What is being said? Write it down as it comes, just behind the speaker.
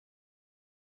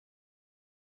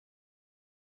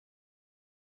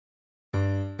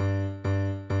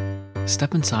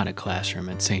Step inside a classroom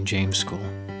at St. James School,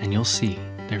 and you'll see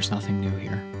there's nothing new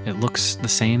here. It looks the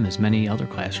same as many other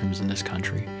classrooms in this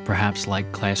country, perhaps like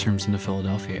classrooms in the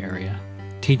Philadelphia area.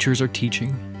 Teachers are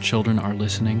teaching, children are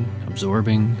listening,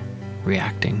 absorbing,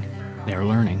 reacting. They're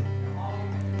learning.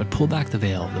 But pull back the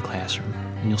veil of the classroom,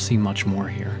 and you'll see much more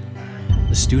here.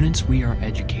 The students we are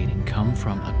educating come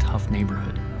from a tough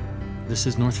neighborhood. This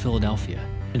is North Philadelphia,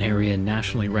 an area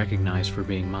nationally recognized for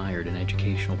being mired in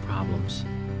educational problems.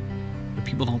 But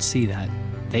people don't see that.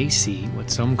 They see what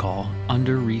some call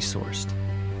under-resourced.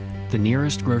 The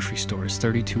nearest grocery store is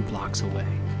 32 blocks away.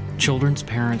 Children's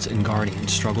parents and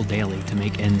guardians struggle daily to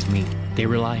make ends meet. They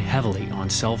rely heavily on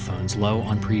cell phones low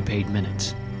on prepaid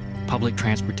minutes, public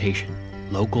transportation,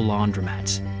 local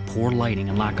laundromats, poor lighting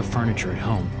and lack of furniture at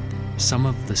home, some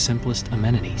of the simplest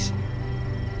amenities.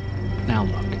 Now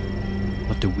look,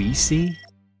 what do we see?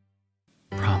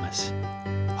 Promise,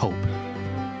 hope.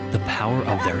 The power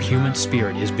of their human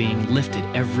spirit is being lifted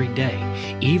every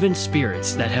day. Even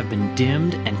spirits that have been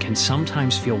dimmed and can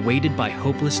sometimes feel weighted by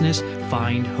hopelessness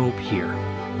find hope here.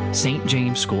 St.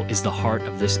 James School is the heart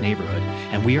of this neighborhood,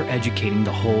 and we are educating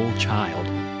the whole child.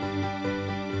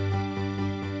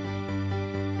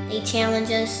 They challenge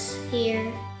us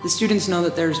here. The students know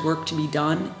that there's work to be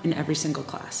done in every single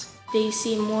class. They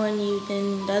see more in you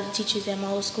than the other teachers at my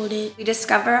old school did. We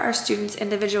discover our students'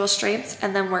 individual strengths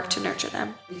and then work to nurture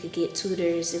them. We could get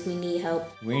tutors if we need help.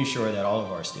 We ensure that all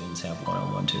of our students have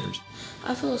one-on-one tutors.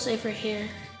 I feel safer here.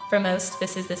 For most,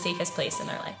 this is the safest place in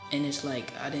their life. And it's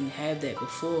like, I didn't have that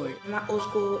before. In my old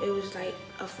school, it was like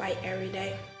a fight every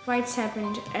day. Fights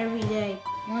happened every day.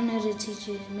 One of the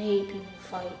teachers made people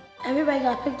fight. Everybody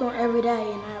got picked on every day,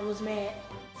 and I was mad.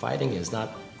 Fighting is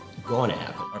not going to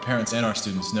happen. Our parents and our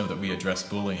students know that we address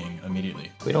bullying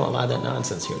immediately. We don't allow that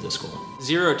nonsense here at this school.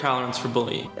 Zero tolerance for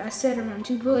bullying. I sat around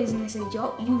two bullies and they said,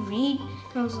 "Yo, you read?"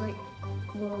 And I was like,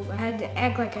 well, I had to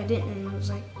act like I didn't. And I was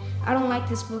like, I don't like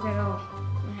this book at all.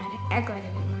 And I had to act like I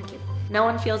didn't like it. No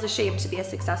one feels ashamed to be a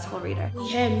successful reader. We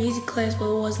had music class,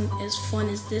 but it wasn't as fun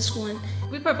as this one.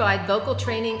 We provide vocal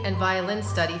training and violin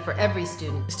study for every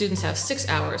student. The students have 6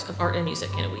 hours of art and music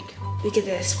in a week. We get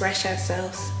to express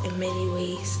ourselves in many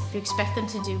ways. If you expect them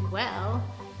to do well,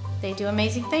 they do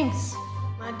amazing things.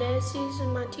 My dad sees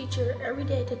in my teacher every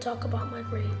day to talk about my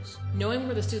grades. Knowing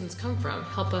where the students come from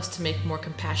help us to make more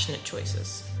compassionate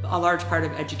choices. A large part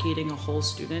of educating a whole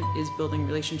student is building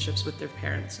relationships with their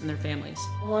parents and their families.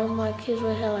 One of my kids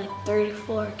would have like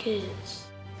 34 kids.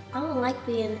 I don't like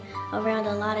being around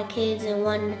a lot of kids in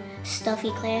one stuffy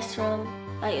classroom.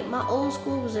 Like my old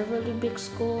school was a really big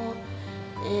school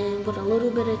and with a little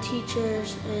bit of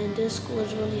teachers, and this school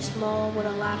is really small with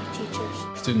a lot of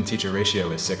teachers. Student-teacher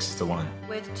ratio is 6 to 1.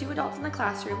 With 2 adults in the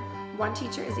classroom, one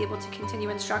teacher is able to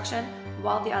continue instruction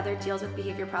while the other deals with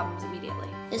behavior problems immediately.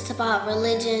 It's about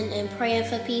religion and praying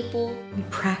for people. We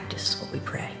practice what we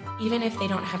pray. Even if they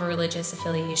don't have a religious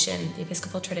affiliation, the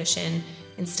Episcopal tradition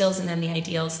instills in them the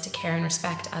ideals to care and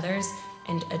respect others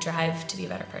and a drive to be a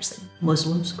better person.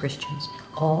 Muslims, Christians,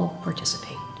 all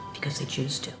participate because they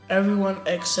choose to. Everyone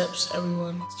accepts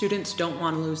everyone. Students don't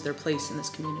want to lose their place in this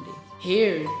community.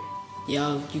 Here,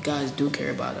 you guys do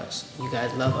care about us. You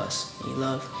guys love us.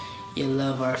 You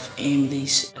love our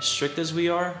families. As strict as we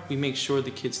are, we make sure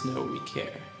the kids know we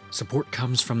care. Support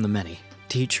comes from the many.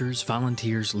 Teachers,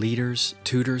 volunteers, leaders,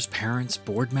 tutors, parents,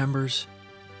 board members,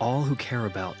 all who care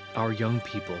about our young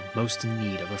people most in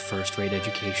need of a first-rate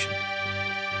education.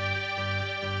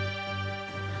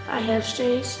 I have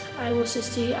strengths. I will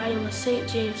succeed. I am a St.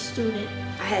 James student.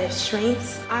 I have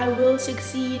strengths. I will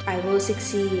succeed. I will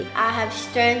succeed. I have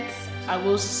strengths. I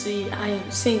will succeed. I am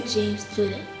a St. James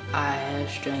student. I have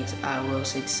strengths. I will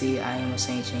succeed. I am a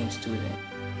St. James student.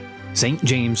 St.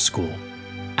 James School.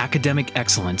 Academic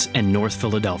excellence in North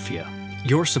Philadelphia.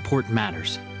 Your support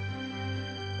matters.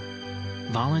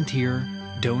 Volunteer,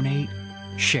 donate,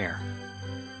 share.